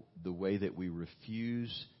by the way that we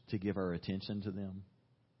refuse to give our attention to them?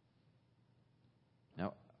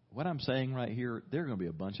 Now, what I'm saying right here, there are going to be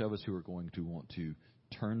a bunch of us who are going to want to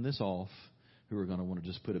turn this off, who are going to want to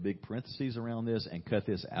just put a big parentheses around this and cut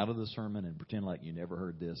this out of the sermon and pretend like you never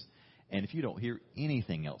heard this. And if you don't hear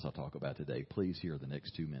anything else I'll talk about today, please hear the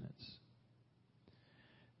next 2 minutes.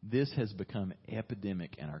 This has become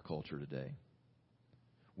epidemic in our culture today.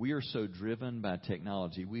 We are so driven by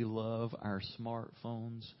technology. We love our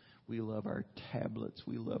smartphones. We love our tablets.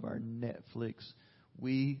 We love our Netflix.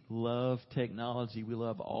 We love technology. We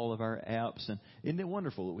love all of our apps. And isn't it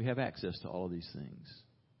wonderful that we have access to all of these things?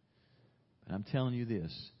 But I'm telling you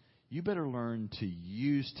this. You better learn to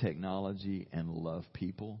use technology and love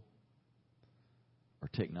people, or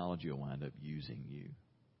technology will wind up using you.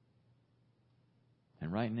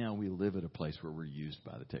 And right now we live at a place where we're used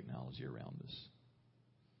by the technology around us.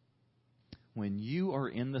 When you are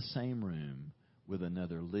in the same room with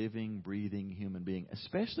another living, breathing human being,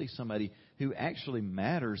 especially somebody who actually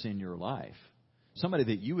matters in your life, somebody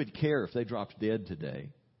that you would care if they dropped dead today,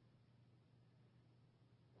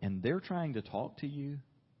 and they're trying to talk to you,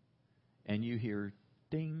 and you hear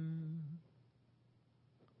ding.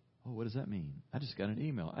 Oh, what does that mean? I just got an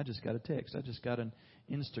email. I just got a text. I just got an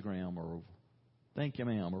Instagram, or thank you,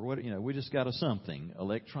 ma'am, or what? We just got a something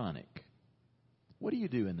electronic. What do you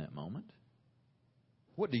do in that moment?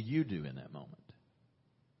 What do you do in that moment?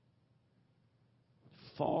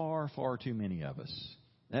 Far, far too many of us.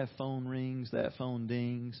 That phone rings, that phone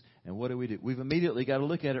dings, and what do? We've immediately got to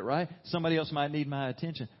look at it, right? Somebody else might need my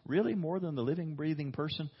attention. Really, more than the living, breathing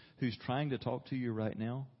person who's trying to talk to you right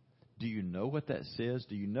now? Do you know what that says?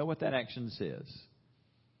 Do you know what that action says?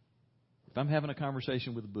 If I'm having a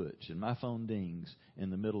conversation with Butch and my phone dings in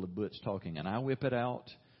the middle of Butch talking and I whip it out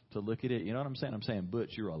to look at it, you know what I'm saying? I'm saying,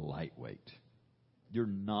 Butch, you're a lightweight. You're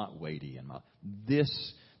not weighty in my...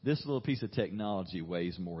 This little piece of technology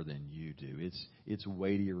weighs more than you do. It's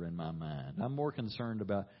weightier in my mind. I'm more concerned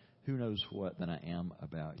about who knows what than I am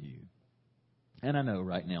about you. And I know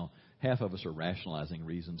right now, half of us are rationalizing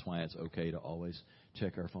reasons why it's okay to always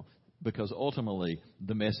check our phone. Because ultimately,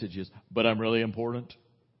 the message is, but I'm really important.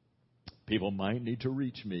 People might need to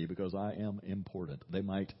reach me because I am important. They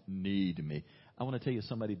might need me. I want to tell you,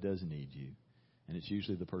 somebody does need you. And it's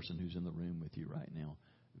usually the person who's in the room with you right now.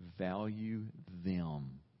 Value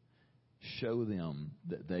them. Show them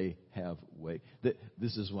that they have weight.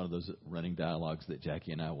 This is one of those running dialogues that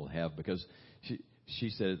Jackie and I will have, because she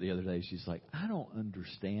said it the other day. She's like, I don't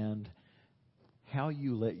understand how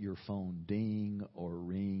you let your phone ding or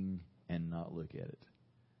ring and not look at it.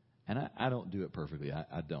 And I don't do it perfectly.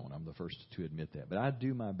 I don't. I'm the first to admit that. But I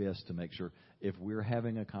do my best to make sure if we're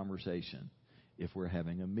having a conversation, if we're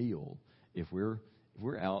having a meal, if we're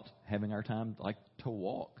out having our time like to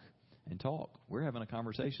walk and talk, we're having a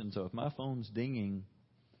conversation. So if my phone's dinging,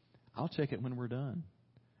 I'll check it when we're done.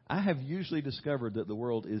 I have usually discovered that the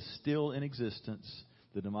world is still in existence.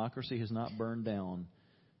 The democracy has not burned down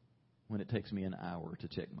when it takes me an hour to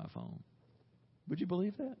check my phone. Would you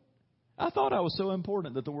believe that? I thought I was so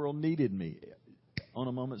important that the world needed me on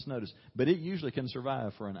a moment's notice. But it usually can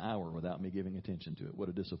survive for an hour without me giving attention to it. What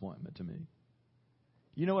a disappointment to me.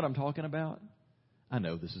 You know what I'm talking about? I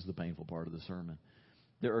know this is the painful part of the sermon.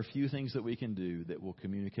 There are few things that we can do that will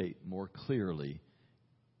communicate more clearly,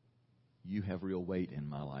 you have real weight in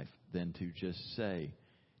my life, than to just say,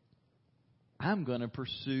 I'm going to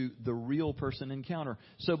pursue the real person encounter.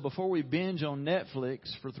 So before we binge on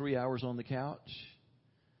Netflix for 3 hours on the couch,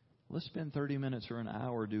 let's spend 30 minutes or an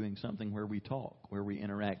hour doing something where we talk, where we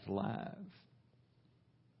interact live.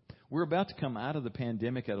 We're about to come out of the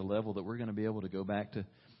pandemic at a level that we're going to be able to go back to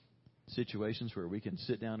situations where we can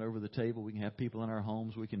sit down over the table, we can have people in our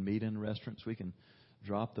homes, we can meet in restaurants, we can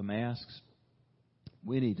drop the masks.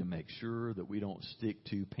 We need to make sure that we don't stick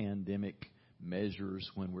to pandemic measures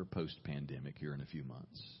when we're post-pandemic here in a few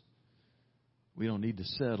months. We don't need to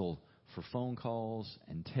settle for phone calls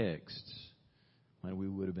and texts when we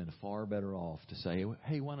would have been far better off to say,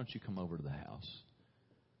 hey, why don't you come over to the house?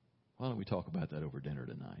 Why don't we talk about that over dinner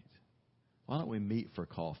tonight? Why don't we meet for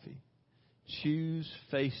coffee? Choose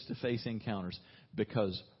face-to-face encounters,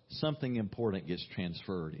 because something important gets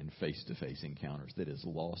transferred in face-to-face encounters that is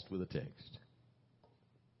lost with a text.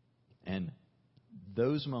 And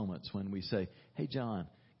those moments when we say, hey, John,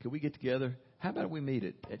 could we get together? How about we meet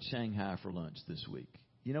at Shanghai for lunch this week?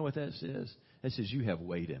 You know what that says? That says you have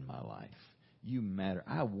weight in my life. You matter.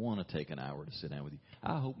 I want to take an hour to sit down with you.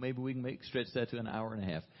 I hope maybe we can stretch that to an hour and a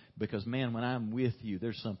half. Because, man, when I'm with you,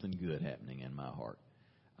 there's something good happening in my heart.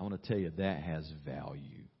 I want to tell you that has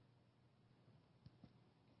value.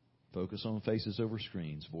 Focus on faces over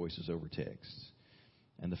screens, voices over texts.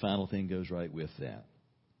 And the final thing goes right with that.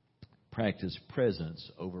 Practice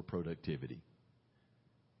presence over productivity.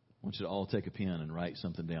 I want you to all take a pen and write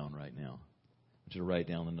something down right now. I want you to write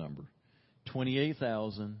down the number.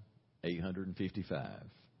 28,855.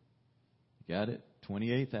 Got it?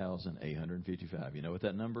 28,855. You know what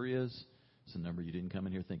that number is? It's a number you didn't come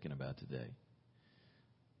in here thinking about today.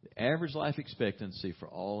 The average life expectancy for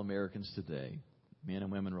all Americans today, men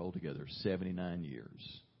and women rolled together, 79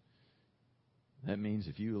 years. That means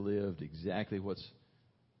if you lived exactly what's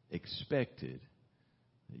expected,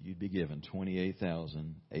 that you'd be given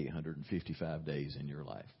 28,855 days in your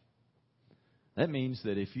life. That means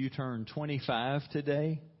that if you turn 25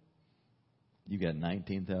 today, you got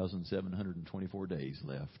 19,724 days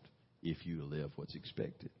left if you live what's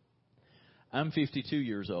expected. I'm 52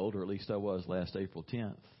 years old, or at least I was last April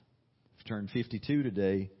 10th. If you turn 52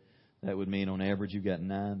 today, that would mean on average you've got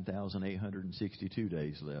 9,862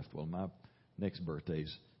 days left. Well, my next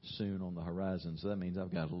birthday's soon on the horizon, so that means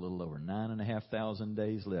I've got a little over 9,500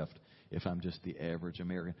 days left if I'm just the average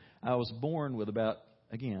American. I was born with about,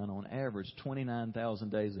 again, on average, 29,000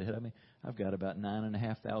 days ahead of me. I've got about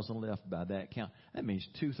 9,500 left by that count. That means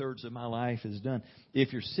 2/3 of my life is done.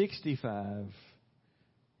 If you're 65,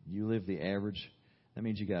 you live the average. That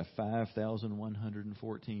means you got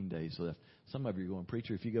 5,114 days left. Some of you are going,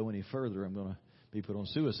 preacher, if you go any further, I'm going to be put on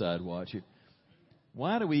suicide watch.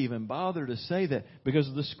 Why do we even bother to say that? Because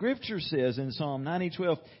the Scripture says in Psalm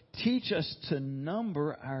 90:12, teach us to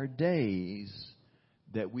number our days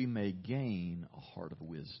that we may gain a heart of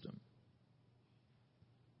wisdom.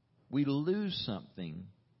 We lose something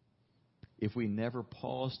if we never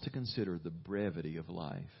pause to consider the brevity of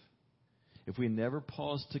life. If we never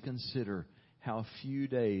pause to consider how few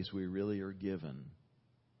days we really are given.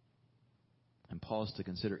 And pause to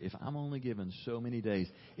consider, if I'm only given so many days,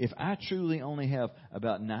 if I truly only have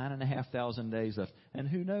about 9,500 days left, and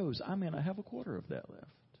who knows, I may not have a quarter of that left.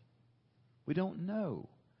 We don't know.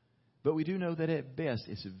 But we do know that at best,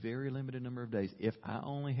 it's a very limited number of days. If I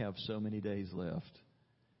only have so many days left,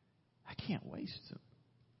 I can't waste them.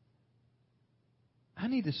 I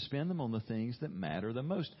need to spend them on the things that matter the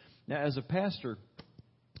most. Now, as a pastor,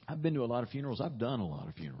 I've been to a lot of funerals. I've done a lot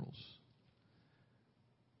of funerals.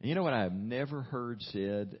 And you know what I have never heard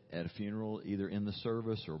said at a funeral, either in the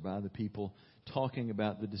service or by the people talking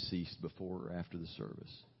about the deceased before or after the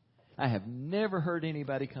service? I have never heard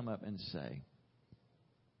anybody come up and say,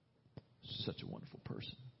 such a wonderful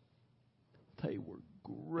person. They were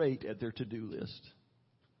great at their to-do list.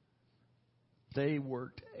 They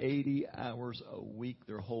worked 80 hours a week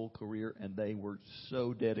their whole career, and they were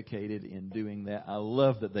so dedicated in doing that. I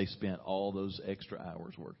love that they spent all those extra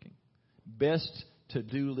hours working. Best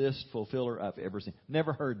to-do list fulfiller I've ever seen.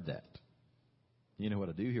 Never heard that. You know what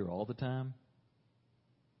I do hear all the time?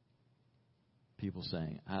 People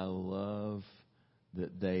saying, I love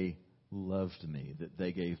that they loved me, that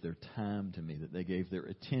they gave their time to me, that they gave their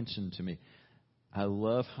attention to me. I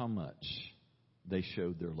love how much they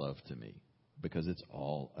showed their love to me, because it's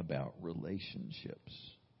all about relationships.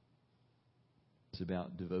 It's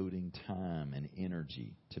about devoting time and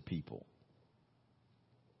energy to people.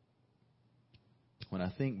 When I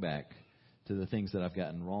think back to the things that I've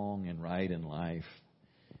gotten wrong and right in life,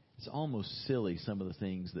 it's almost silly, some of the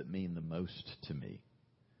things that mean the most to me,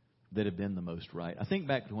 that have been the most right. I think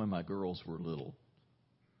back to when my girls were little.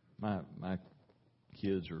 My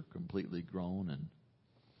kids are completely grown, and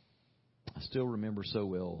I still remember so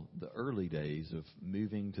well the early days of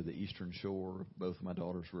moving to the Eastern Shore. Both of my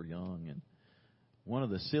daughters were young, and one of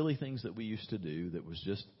the silly things that we used to do that was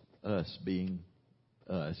just us being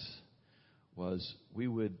us was we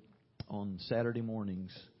would, on Saturday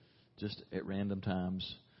mornings, just at random times,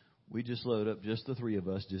 we'd just load up, just the three of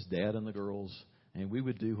us, just Dad and the girls, and we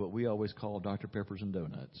would do what we always call Dr. Peppers and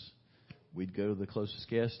Donuts. We'd go to the closest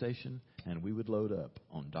gas station, and we would load up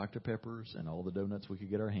on Dr. Peppers and all the donuts we could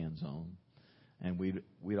get our hands on. And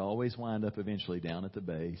we'd always wind up eventually down at the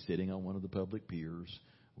bay, sitting on one of the public piers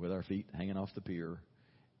with our feet hanging off the pier,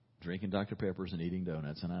 drinking Dr. Peppers and eating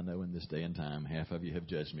donuts. And I know in this day and time, half of you have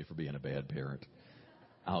judged me for being a bad parent.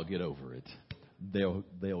 I'll get over it.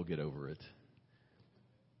 They'll get over it.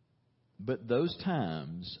 But those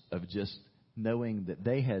times of just knowing that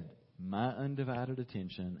they had my undivided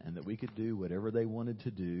attention and that we could do whatever they wanted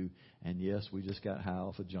to do, and yes, we just got high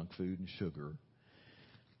off of junk food and sugar,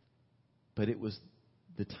 but it was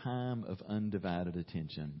the time of undivided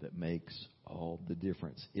attention that makes all the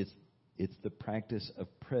difference. It's the practice of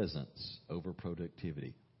presence over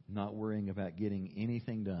productivity, not worrying about getting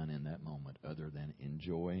anything done in that moment other than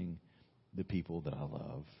enjoying the people that I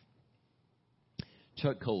love.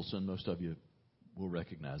 Chuck Colson, most of you will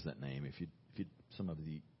recognize that name. If you some of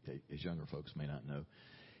the as younger folks may not know,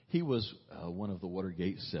 he was one of the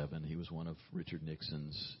Watergate Seven. He was one of Richard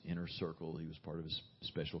Nixon's inner circle. He was part of his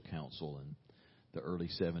special counsel in the early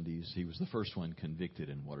 70s. He was the first one convicted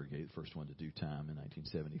in Watergate, the first one to do time in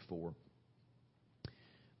 1974.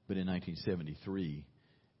 But in 1973,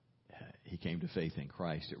 he came to faith in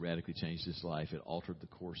Christ. It radically changed his life. It altered the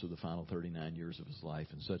course of the final 39 years of his life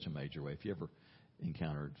in such a major way. If you ever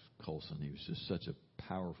encountered Colson, he was just such a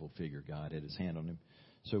powerful figure. God had his hand on him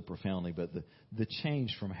so profoundly. But the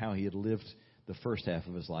change from how he had lived the first half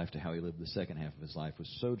of his life to how he lived the second half of his life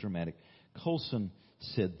was so dramatic. Colson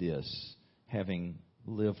said this, having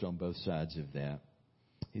lived on both sides of that.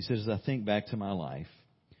 He says, as I think back to my life,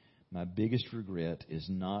 my biggest regret is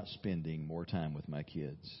not spending more time with my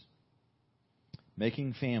kids.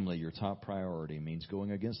 Making family your top priority means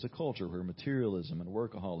going against a culture where materialism and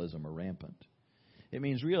workaholism are rampant. It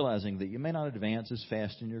means realizing that you may not advance as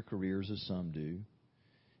fast in your careers as some do.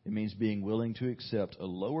 It means being willing to accept a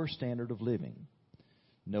lower standard of living,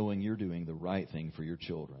 knowing you're doing the right thing for your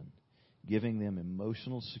children, giving them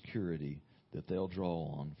emotional security that they'll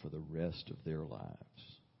draw on for the rest of their lives.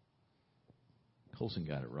 Colson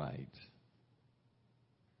got it right.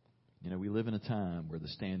 You know, we live in a time where the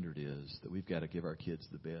standard is that we've got to give our kids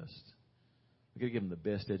the best. We've got to give them the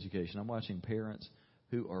best education. I'm watching parents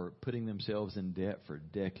who are putting themselves in debt for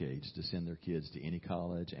decades to send their kids to any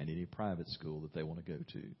college and any private school that they want to go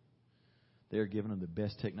to. They're giving them the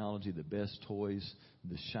best technology, the best toys,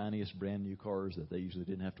 the shiniest brand new cars that they usually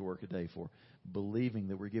didn't have to work a day for, believing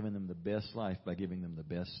that we're giving them the best life by giving them the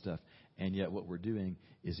best stuff. And yet what we're doing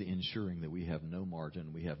is ensuring that we have no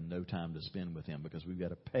margin, we have no time to spend with them because we've got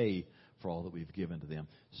to pay for all that we've given to them.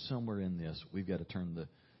 Somewhere in this, we've got to turn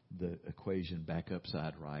the equation back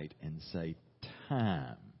upside right and say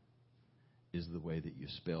time is the way that you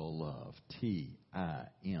spell love.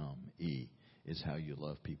 T-I-M-E is how you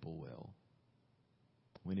love people well.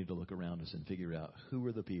 We need to look around us and figure out who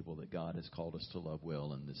are the people that God has called us to love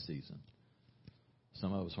well in this season.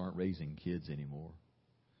 Some of us aren't raising kids anymore.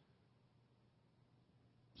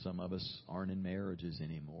 Some of us aren't in marriages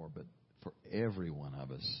anymore. But for every one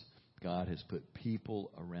of us, God has put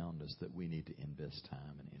people around us that we need to invest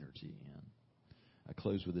time and energy in. I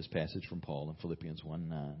close with this passage from Paul in Philippians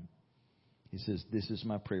 1:9. He says, this is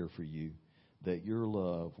my prayer for you, that your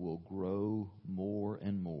love will grow more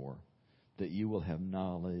and more, that you will have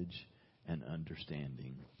knowledge and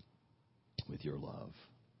understanding with your love.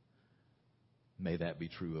 May that be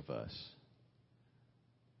true of us.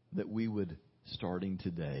 That we would, starting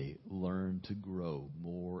today, learn to grow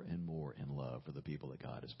more and more in love for the people that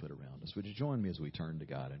God has put around us. Would you join me as we turn to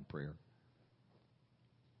God in prayer?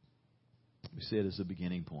 We said as a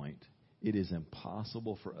beginning point, it is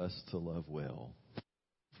impossible for us to love well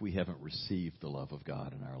if we haven't received the love of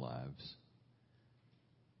God in our lives.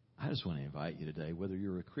 I just want to invite you today, whether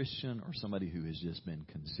you're a Christian or somebody who has just been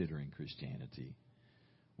considering Christianity,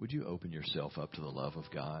 would you open yourself up to the love of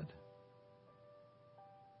God?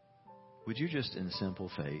 Would you just in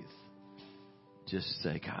simple faith just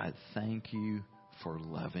say, God, thank you for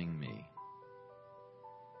loving me.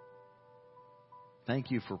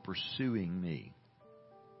 Thank you for pursuing me.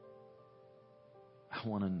 I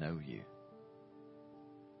want to know you.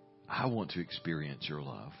 I want to experience your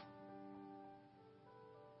love.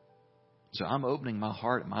 So I'm opening my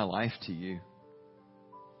heart and my life to you.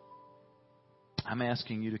 I'm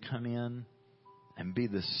asking you to come in and be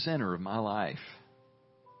the center of my life.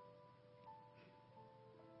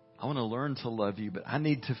 I want to learn to love you, but I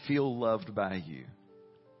need to feel loved by you.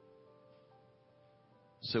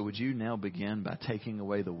 So would you now begin by taking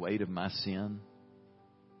away the weight of my sin?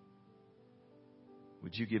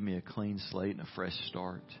 Would you give me a clean slate and a fresh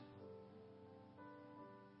start?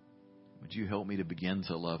 Would you help me to begin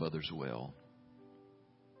to love others well?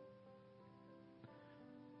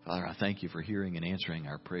 Father, I thank you for hearing and answering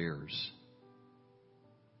our prayers.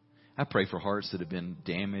 I pray for hearts that have been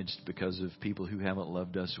damaged because of people who haven't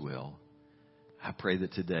loved us well. I pray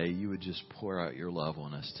that today you would just pour out your love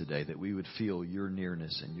on us today, that we would feel your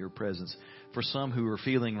nearness and your presence. For some who are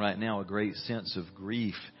feeling right now a great sense of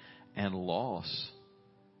grief and loss,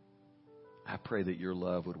 I pray that your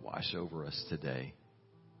love would wash over us today.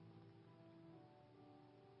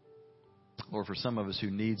 Lord, for some of us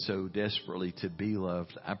who need so desperately to be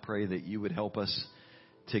loved, I pray that you would help us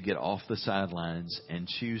to get off the sidelines and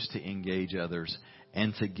choose to engage others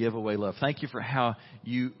and to give away love. Thank you for how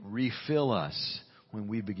you refill us when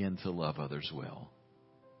we begin to love others well.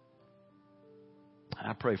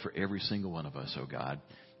 I pray for every single one of us, oh God,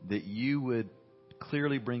 that you would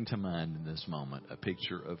clearly bring to mind in this moment a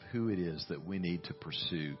picture of who it is that we need to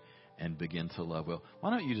pursue and begin to love well.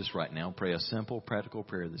 Why don't you just right now pray a simple, practical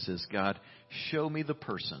prayer that says, God, show me the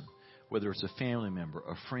person, whether it's a family member,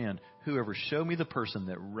 a friend, whoever, show me the person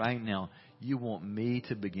that right now you want me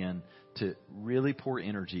to begin to really pour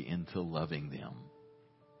energy into loving them.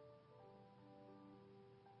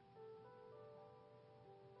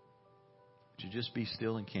 Would you just be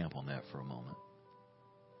still and camp on that for a moment?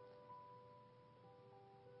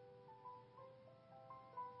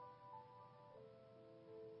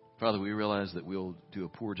 Father, we realize that we'll do a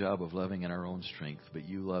poor job of loving in our own strength, but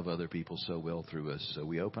you love other people so well through us. So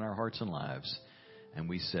we open our hearts and lives and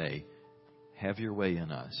we say, have your way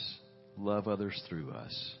in us. Love others through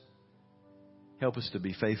us. Help us to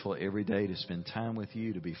be faithful every day, to spend time with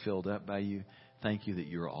you, to be filled up by you. Thank you that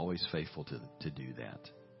you're always faithful to do that.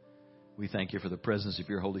 We thank you for the presence of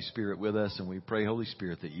your Holy Spirit with us, and we pray, Holy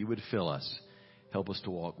Spirit, that you would fill us. Help us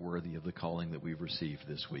to walk worthy of the calling that we've received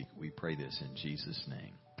this week. We pray this in Jesus'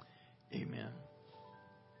 name. Amen.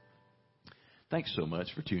 Thanks so much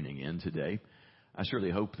for tuning in today. I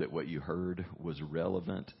surely hope that what you heard was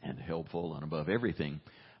relevant and helpful, and above everything,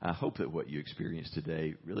 I hope that what you experienced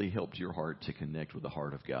today really helped your heart to connect with the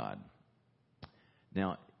heart of God.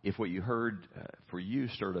 Now, if what you heard for you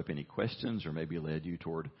stirred up any questions or maybe led you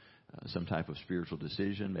toward some type of spiritual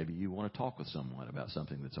decision, maybe you want to talk with someone about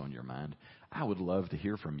something that's on your mind, I would love to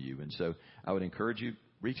hear from you. And so I would encourage you,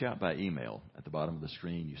 reach out by email. At the bottom of the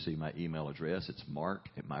screen, you see my email address. It's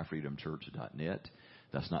mark@myfreedomchurch.net.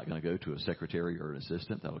 That's not going to go to a secretary or an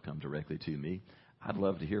assistant. That'll come directly to me. I'd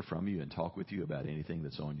love to hear from you and talk with you about anything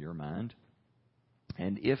that's on your mind.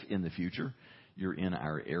 And if in the future you're in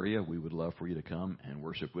our area, we would love for you to come and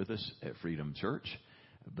worship with us at Freedom Church.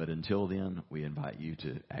 But until then, we invite you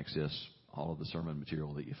to access all of the sermon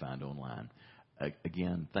material that you find online.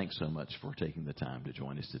 Again, thanks so much for taking the time to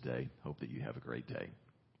join us today. Hope that you have a great day.